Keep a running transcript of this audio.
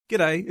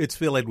G'day, it's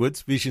Phil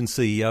Edwards, Vision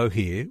CEO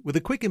here, with a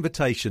quick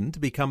invitation to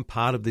become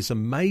part of this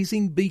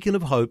amazing beacon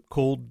of hope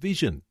called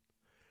Vision.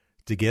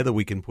 Together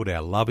we can put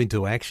our love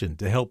into action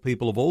to help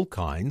people of all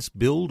kinds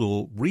build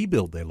or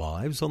rebuild their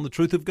lives on the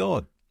truth of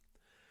God.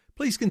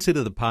 Please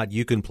consider the part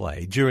you can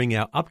play during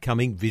our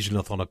upcoming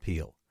Visionathon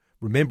appeal,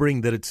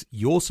 remembering that it's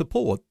your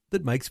support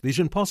that makes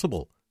Vision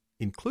possible,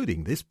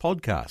 including this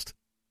podcast.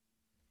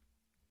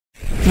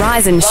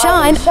 Rise and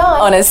shine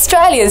on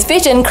Australia's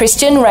Vision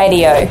Christian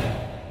Radio.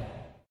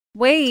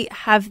 We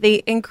have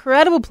the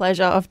incredible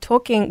pleasure of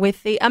talking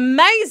with the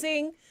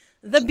amazing,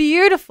 the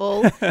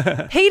beautiful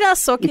Peta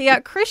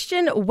Sorkia,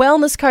 Christian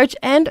wellness coach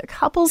and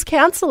couples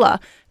counsellor.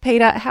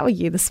 Peta, how are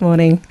you this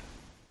morning?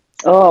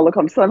 Oh, look,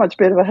 I'm so much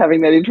better for having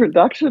that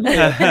introduction.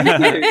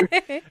 Thank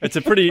you. It's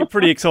a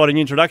pretty exciting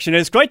introduction.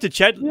 It's great to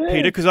chat,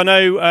 Peta, because I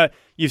know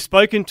you've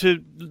spoken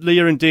to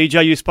Leah and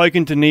DJ, you've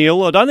spoken to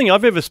Neil. I don't think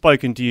I've ever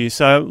spoken to you,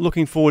 so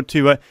looking forward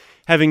to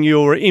having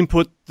your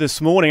input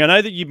this morning. I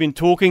know that you've been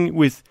talking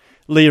with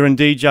Leah and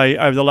DJ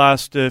over the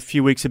last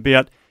few weeks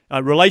about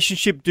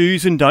relationship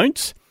do's and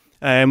don'ts,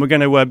 and we're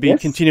going to be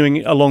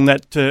continuing along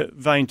that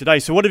vein today.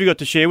 So what have you got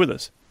to share with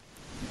us?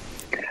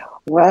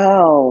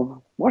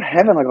 Wow, what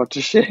haven't I got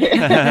to share,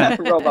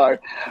 Robbo?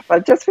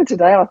 But just for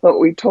today, I thought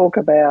we'd talk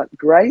about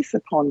grace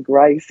upon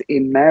grace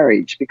in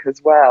marriage,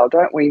 because, wow,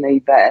 don't we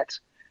need that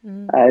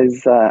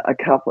as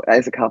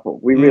a couple?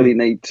 We really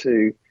need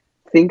to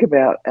think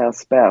about our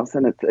spouse,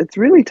 and it's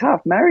really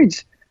tough.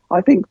 Marriage, I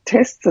think,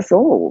 tests us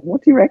all.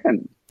 What do you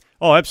reckon?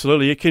 Oh,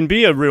 absolutely. It can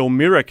be a real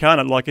mirror, can't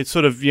it? Like it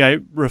sort of,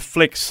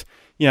 reflects,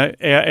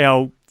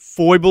 our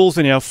foibles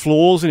and our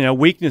flaws and our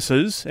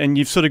weaknesses, and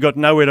you've sort of got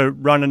nowhere to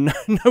run and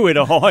nowhere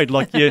to hide.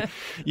 Like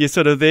you're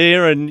sort of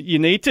there, and you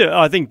need to,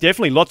 I think,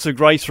 definitely lots of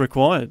grace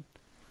required.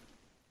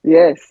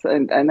 Yes,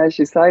 and as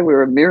you say,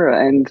 we're a mirror,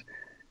 and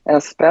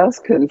our spouse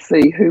can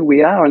see who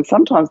we are, and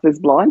sometimes there's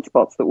blind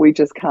spots that we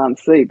just can't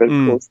see, but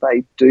of course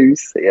they do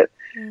see it.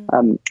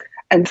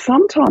 And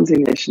sometimes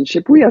in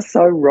relationship, we are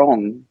so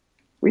wrong.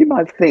 We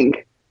might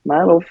think,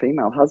 male or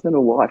female, husband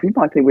or wife, we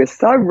might think we're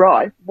so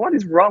right. What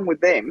is wrong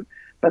with them?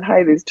 But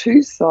hey, there's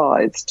two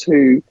sides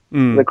to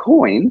the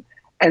coin,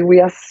 and we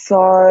are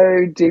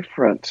so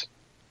different.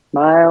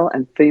 Male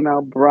and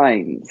female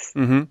brains.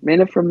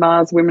 Men are from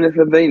Mars, women are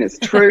from Venus.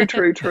 True.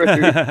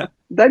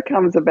 That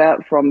comes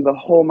about from the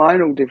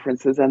hormonal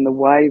differences and the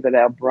way that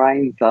our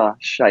brains are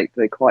shaped.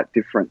 They're quite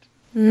different.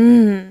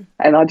 And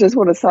I just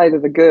want to say to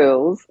the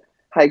girls,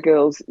 hey,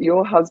 girls,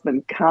 your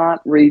husband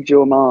can't read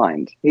your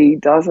mind. He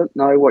doesn't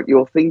know what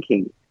you're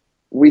thinking.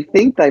 We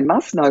think they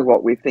must know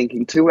what we're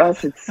thinking. To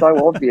us, it's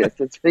so obvious.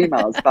 It's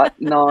females. But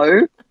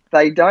no,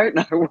 they don't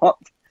know what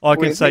I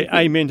can say thinking.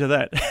 Amen to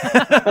that.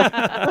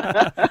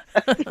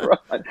 That's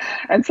right.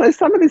 And so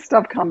some of this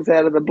stuff comes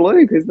out of the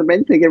blue because the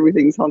men think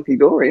everything's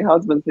hunky-dory.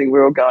 Husbands think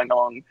we're all going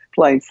along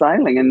plain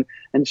sailing,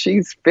 and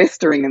she's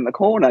festering in the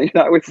corner,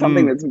 with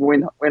something that's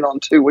went on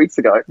 2 weeks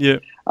ago. Yeah.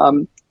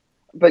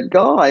 But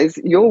guys,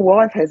 your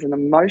wife has an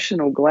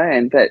emotional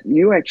gland that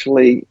you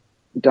actually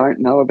don't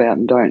know about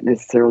and don't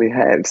necessarily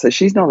have. So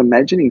she's not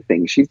imagining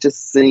things. She's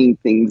just seeing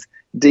things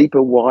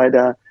deeper,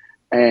 wider,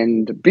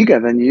 and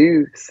bigger than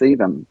you see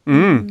them.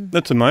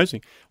 That's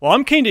amazing. Well,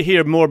 I'm keen to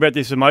hear more about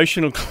this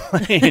emotional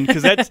gland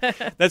because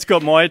that's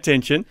got my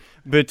attention.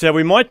 But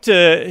we might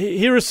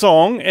hear a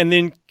song and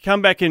then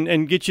come back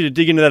and get you to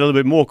dig into that a little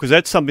bit more, because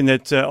that's something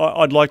that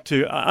I'd like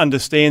to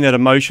understand, that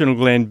emotional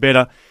gland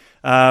better.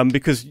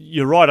 Because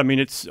you're right. I mean,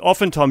 it's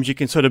oftentimes you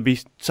can sort of be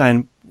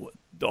saying,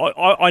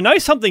 I know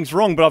something's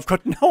wrong, but I've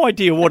got no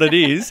idea what it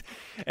is.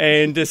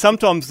 And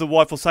sometimes the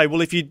wife will say,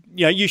 well, if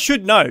you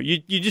should know.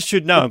 You just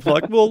should know. I'm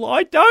like, well,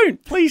 I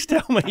don't. Please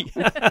tell me.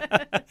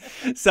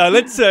 So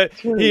let's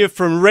hear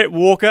from Rhett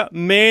Walker,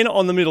 Man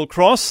on the Middle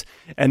Cross,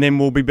 and then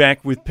we'll be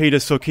back with Peta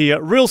Sorkia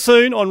real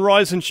soon on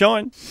Rise and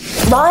Shine.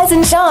 Rise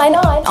and Shine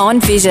on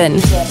Vision.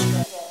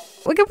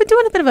 We're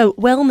doing a bit of a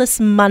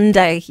Wellness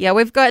Monday here.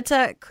 We've got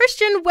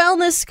Christian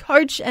wellness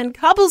coach and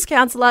couples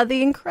counsellor,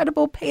 the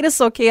incredible Peta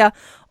Sorkia,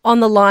 on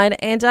the line.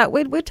 And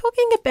we're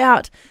talking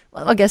about,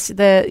 well, I guess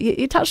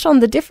you touched on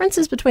the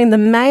differences between the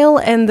male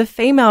and the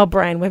female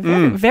brain.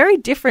 We're very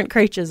different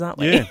creatures, aren't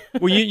we? Yeah.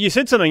 Well, you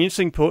said something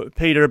interesting,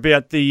 Peter,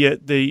 about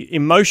the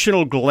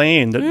emotional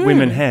gland that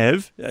women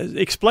have.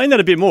 Explain that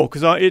a bit more,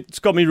 because it's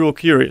got me real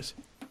curious.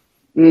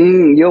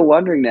 You're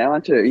wondering now,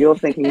 aren't you? You're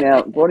thinking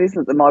now, what is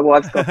it that my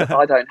wife's got that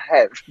I don't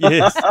have?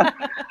 Yes.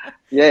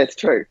 Yeah, it's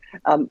true.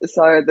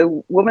 So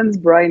the woman's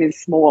brain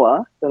is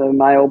smaller than a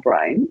male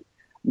brain,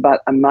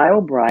 but a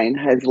male brain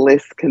has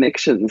less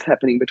connections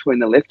happening between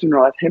the left and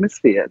right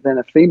hemisphere than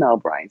a female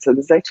brain. So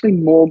there's actually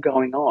more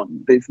going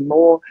on. There's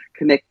more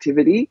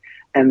connectivity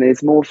and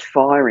there's more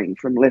firing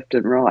from left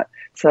and right.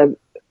 So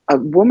a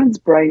woman's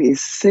brain is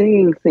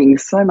seeing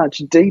things so much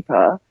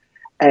deeper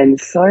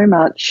and so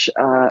much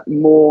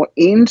more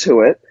into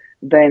it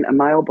than a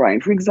male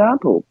brain. For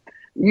example,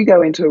 you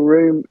go into a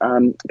room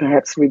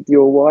perhaps with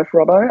your wife,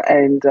 Robbo,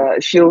 and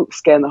she'll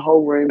scan the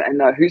whole room and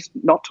know who's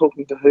not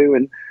talking to who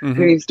and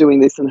who's doing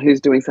this and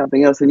who's doing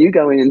something else. And you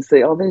go in and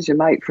see, oh, there's your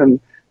mate from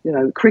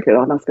cricket,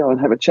 I must go and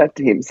have a chat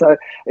to him. So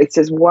it's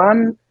just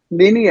one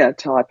linear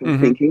type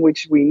of thinking,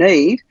 which we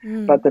need,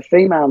 but the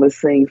female is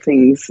seeing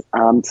things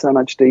so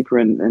much deeper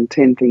and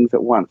 10 things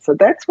at once. So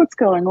that's what's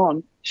going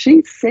on.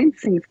 She's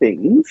sensing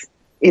things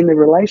in the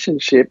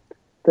relationship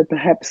that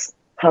perhaps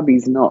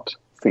hubby's not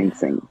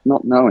sensing,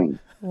 not knowing.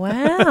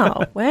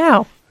 Wow.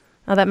 Wow.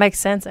 Oh, that makes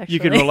sense, actually. You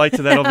can relate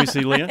to that,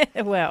 obviously, Leah.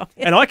 Well,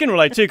 and I can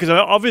relate too, because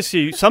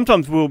obviously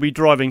sometimes we'll be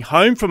driving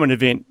home from an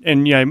event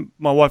and,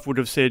 my wife would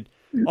have said,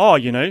 oh,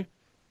 you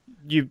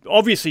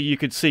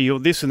could see all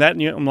this and that.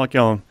 And I'm like,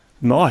 oh,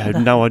 no, I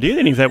had no idea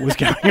any of that was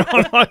going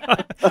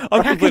on.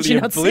 I'm completely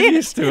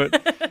oblivious to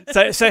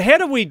it. So how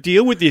do we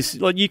deal with this?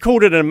 Like you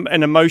called it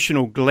an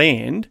emotional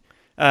gland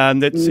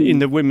that's in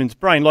the women's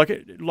brain.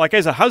 Like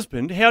as a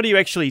husband, how do you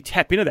actually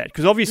tap into that?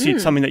 Because obviously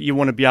it's something that you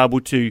want to be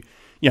able to,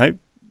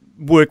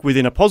 work with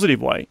in a positive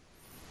way.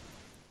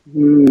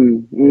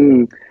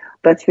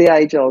 That's the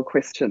age-old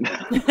question.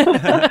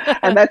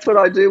 And that's what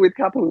I do with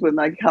couples when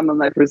they come and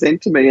they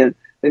present to me and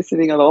they're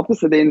sitting on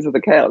opposite ends of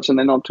the couch and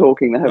they're not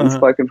talking. They haven't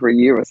spoken for a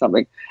year or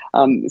something.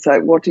 So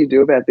what do you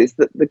do about this?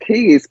 The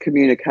key is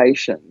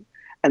communication.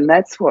 And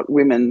that's what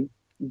women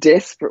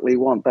desperately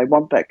want. They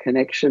want that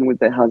connection with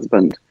their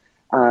husband.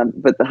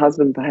 But the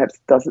husband perhaps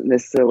doesn't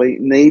necessarily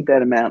need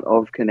that amount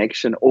of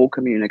connection or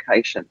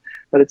communication.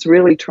 But it's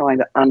really trying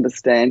to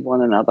understand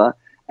one another.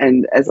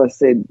 And as I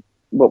said,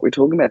 what we're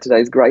talking about today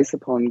is grace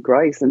upon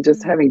grace and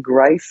just having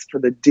grace for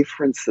the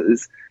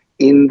differences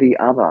in the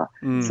other.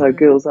 So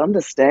girls,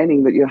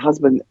 understanding that your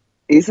husband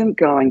isn't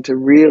going to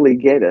really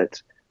get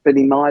it, but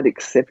he might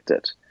accept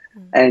it.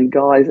 And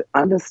guys,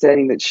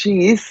 understanding that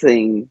she is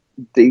seeing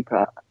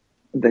deeper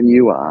than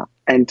you are,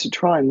 and to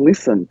try and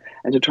listen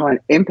and to try and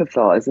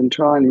empathise and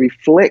try and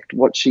reflect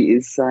what she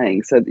is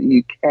saying so that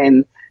you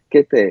can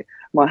get there.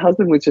 My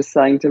husband was just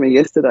saying to me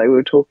yesterday, we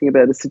were talking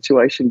about a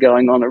situation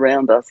going on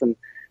around us, and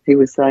he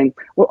was saying,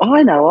 well,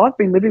 I know I've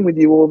been living with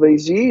you all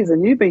these years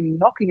and you've been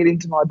knocking it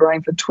into my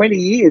brain for 20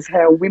 years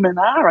how women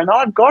are, and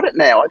I've got it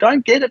now. I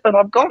don't get it, but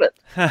I've got it.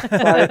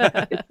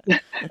 So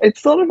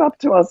it's sort of up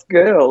to us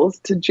girls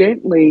to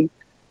gently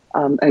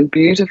and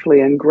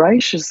beautifully and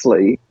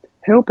graciously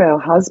help our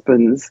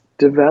husbands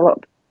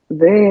develop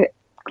their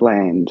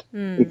gland,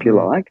 if you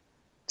like,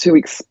 to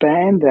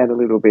expand that a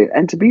little bit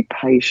and to be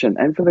patient,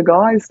 and for the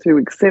guys to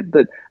accept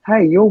that,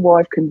 hey, your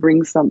wife can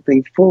bring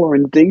something fuller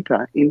and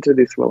deeper into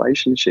this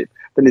relationship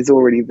than is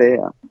already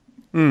there.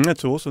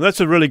 That's awesome. That's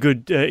a really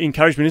good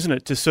encouragement, isn't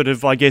it? To sort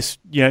of, I guess,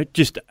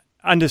 just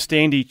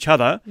understand each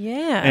other.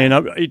 Yeah. And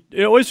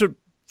it always,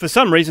 for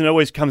some reason, it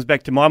always comes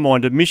back to my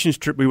mind a missions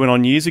trip we went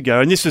on years ago,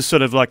 and this is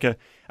sort of like a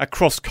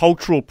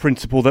cross-cultural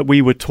principle that we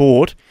were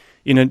taught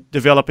in a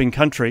developing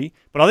country,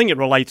 but I think it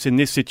relates in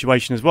this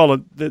situation as well.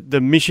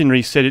 The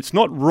missionary said it's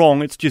not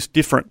wrong, it's just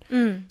different.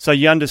 So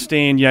you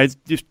understand,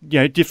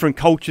 different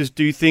cultures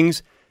do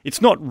things.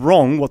 It's not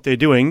wrong what they're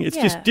doing, it's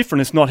just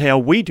different. It's not how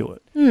we do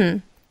it.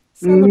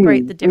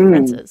 Celebrate the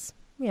differences.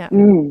 Yeah.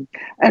 And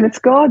it's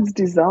God's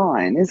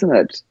design, isn't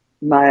it?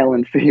 Male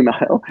and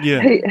female.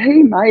 Yeah.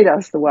 He made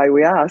us the way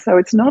we are, so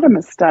it's not a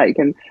mistake.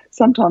 And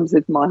sometimes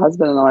if my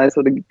husband and I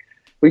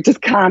we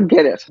just can't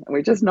get it and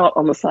we're just not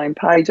on the same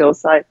page, I'll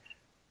say,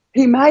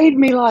 he made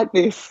me like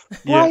this.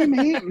 Blame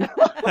him.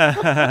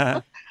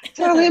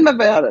 Tell him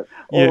about it,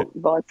 or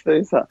vice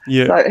versa.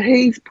 Yeah. So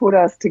he's put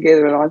us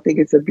together, and I think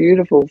it's a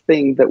beautiful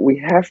thing that we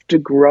have to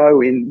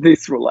grow in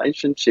this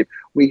relationship.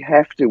 We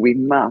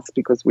must,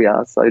 because we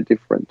are so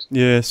different.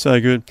 Yeah, so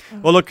good.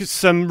 Well, look,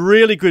 some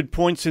really good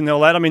points in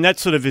all that. I mean, that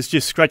sort of is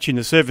just scratching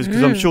the surface,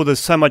 because I'm sure there's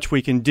so much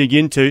we can dig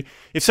into.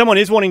 If someone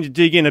is wanting to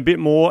dig in a bit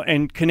more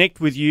and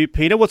connect with you,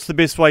 Peta, what's the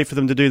best way for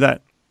them to do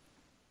that?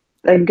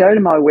 They can go to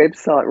my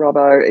website,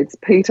 Robbo. It's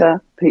Peta,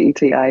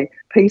 P-E-T-A,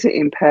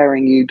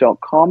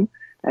 PetaEmpoweringYou.com,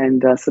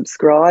 and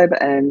subscribe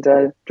and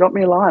drop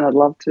me a line. I'd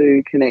love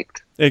to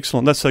connect.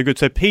 Excellent. That's so good.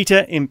 So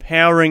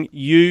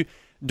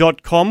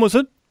PetaEmpoweringYou.com, was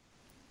it?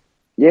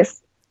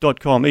 Yes.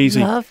 .com,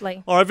 easy.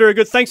 Lovely. All right, very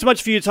good. Thanks so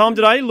much for your time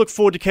today. Look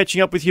forward to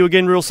catching up with you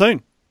again real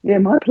soon. Yeah,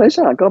 my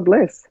pleasure. God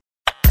bless.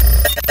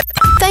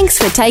 Thanks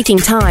for taking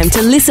time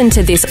to listen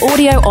to this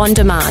audio on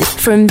demand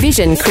from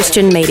Vision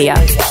Christian Media.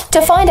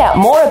 To find out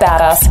more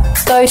about us,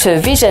 go to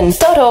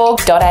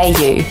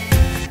vision.org.au.